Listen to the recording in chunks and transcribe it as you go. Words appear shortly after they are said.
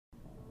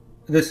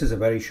This is a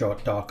very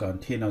short talk on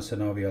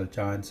tenosynovial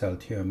giant cell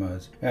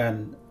tumors,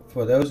 and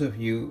for those of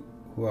you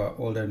who are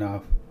old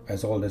enough,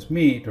 as old as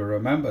me, to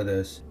remember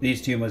this,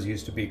 these tumors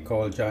used to be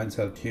called giant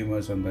cell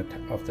tumors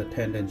of the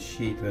tendon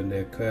sheath when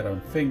they occurred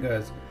on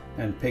fingers,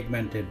 and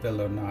pigmented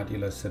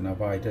villonodular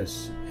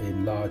synovitis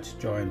in large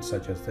joints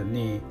such as the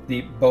knee.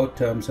 Both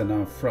terms are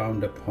now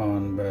frowned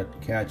upon,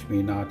 but catch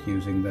me not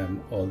using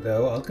them,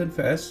 although I'll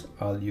confess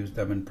I'll use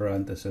them in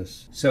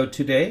parentheses. So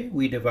today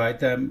we divide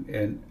them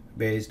in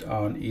based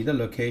on either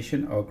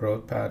location or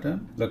growth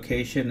pattern.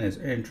 Location is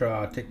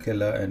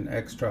intra-articular and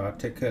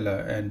extra-articular,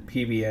 and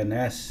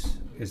PVNS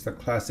is the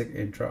classic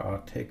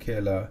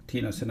intra-articular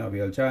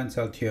tenosynovial giant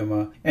cell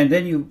tumor. And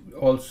then you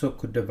also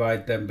could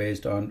divide them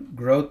based on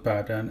growth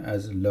pattern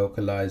as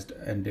localized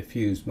and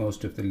diffuse.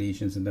 Most of the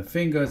lesions in the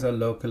fingers are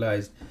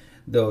localized.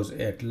 Those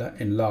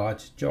in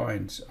large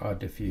joints are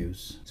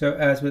diffuse. So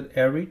as with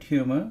every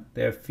tumor,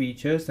 there are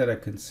features that are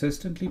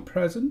consistently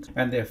present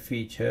and there are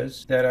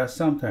features that are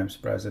sometimes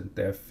present.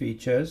 There are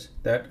features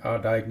that are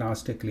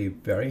diagnostically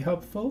very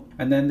helpful,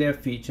 and then there are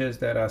features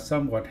that are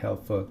somewhat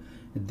helpful.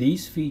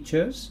 These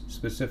features,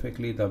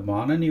 specifically the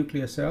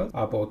mononuclear cells,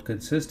 are both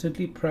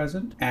consistently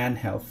present and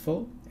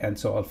helpful, and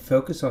so I'll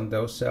focus on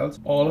those cells.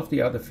 All of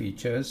the other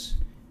features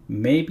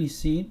may be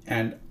seen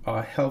and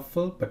are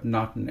helpful, but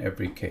not in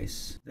every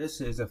case. This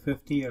is a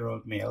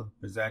 50-year-old male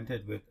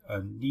presented with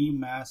a knee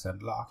mass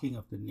and locking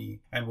of the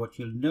knee, and what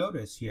you'll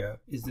notice here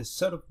is this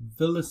sort of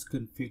villus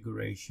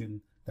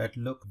configuration that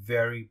look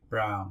very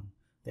brown.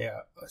 There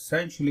are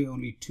essentially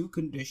only two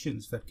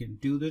conditions that can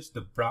do this. The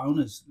brown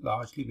is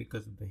largely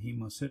because of the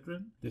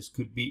hemosiderin. This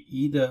could be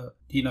either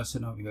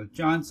tenosynovial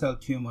giant cell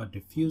tumor,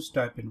 diffuse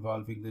type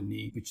involving the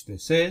knee, which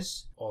this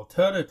is.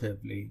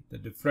 Alternatively, the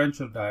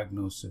differential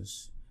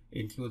diagnosis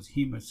includes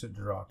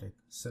hemosiderotic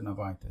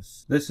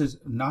synovitis. This is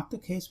not the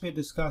case we're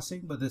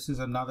discussing, but this is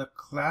another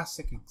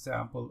classic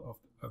example of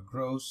a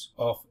growth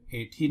of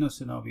a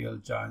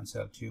tenosynovial giant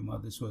cell tumor.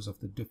 This was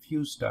of the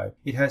diffuse type.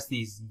 It has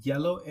these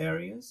yellow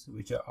areas,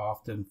 which are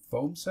often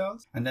foam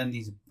cells, and then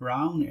these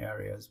brown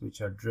areas,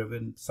 which are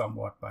driven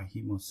somewhat by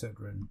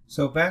hemosiderin.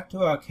 So back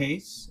to our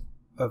case.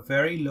 A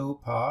very low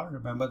power.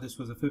 Remember, this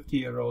was a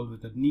 50-year-old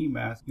with a knee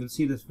mass. You'll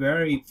see this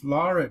very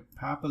florid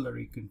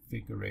papillary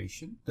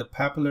configuration. The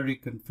papillary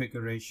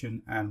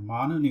configuration and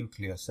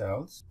mononuclear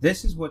cells.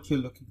 This is what you're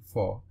looking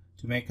for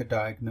to make a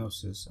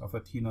diagnosis of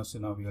a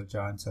tenosynovial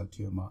giant cell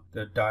tumor.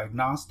 The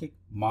diagnostic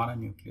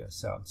mononuclear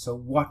cells. So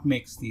what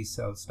makes these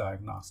cells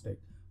diagnostic?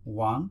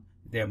 One,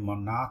 they're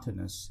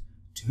monotonous.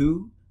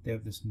 Two, they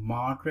have this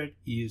moderate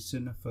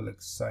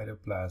eosinophilic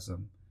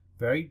cytoplasm.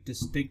 Very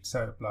distinct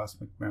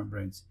cytoplasmic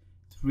membranes.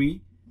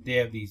 Three, they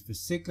have these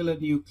vesicular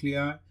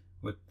nuclei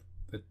with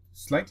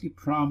slightly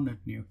prominent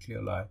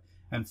nucleoli.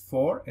 And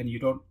four, and you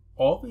don't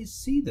always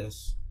see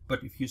this,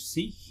 but if you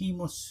see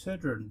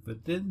hemosiderin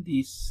within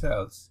these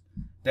cells,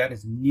 that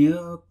is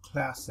near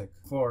classic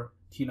for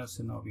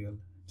tenosynovial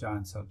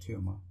giant cell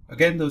tumor.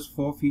 Again, those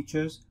four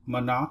features: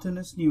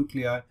 monotonous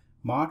nuclei,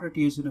 moderate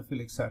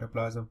eosinophilic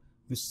cytoplasm,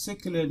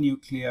 vesicular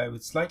nuclei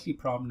with slightly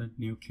prominent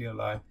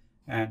nucleoli,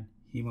 and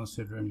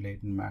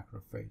hemosiderin-laden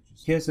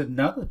macrophages. Here's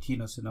another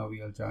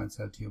tenosynovial giant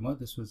cell tumor.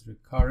 This was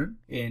recurrent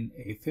in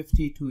a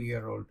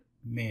 52-year-old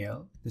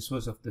male. This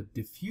was of the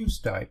diffuse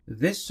type.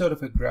 This sort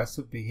of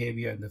aggressive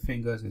behavior in the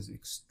fingers is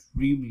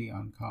extremely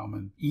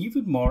uncommon.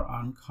 Even more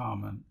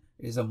uncommon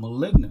is a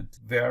malignant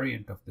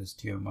variant of this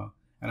tumor,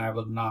 and I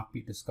will not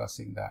be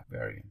discussing that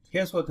variant.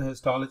 Here's what the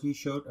histology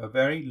showed, a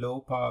very low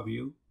power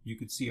view. You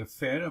could see a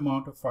fair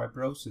amount of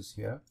fibrosis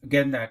here.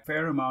 Again, that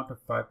fair amount of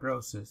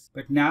fibrosis.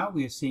 But now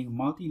we are seeing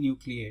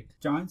multinucleate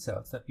giant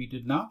cells that we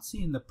did not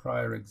see in the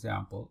prior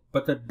example.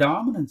 But the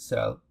dominant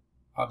cell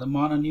are the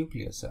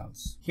mononuclear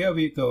cells. Here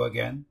we go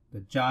again.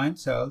 The giant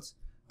cells,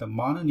 the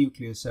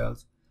mononuclear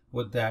cells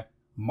with that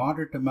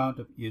moderate amount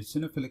of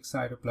eosinophilic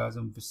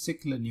cytoplasm,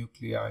 vesicular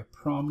nuclei,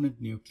 prominent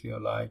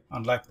nucleoli.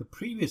 Unlike the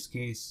previous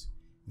case,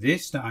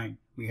 this time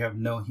we have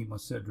no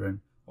hemosiderin.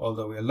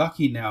 Although we're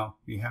lucky now,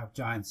 we have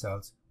giant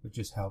cells, which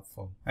is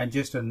helpful. And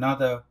just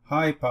another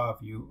high power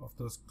view of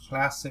those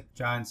classic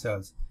giant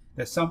cells.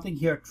 There's something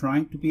here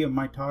trying to be a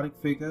mitotic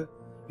figure.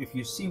 If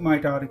you see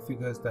mitotic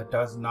figures, that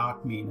does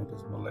not mean it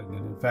is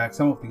malignant. In fact,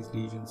 some of these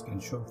lesions can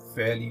show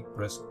fairly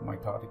brisk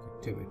mitotic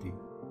activity.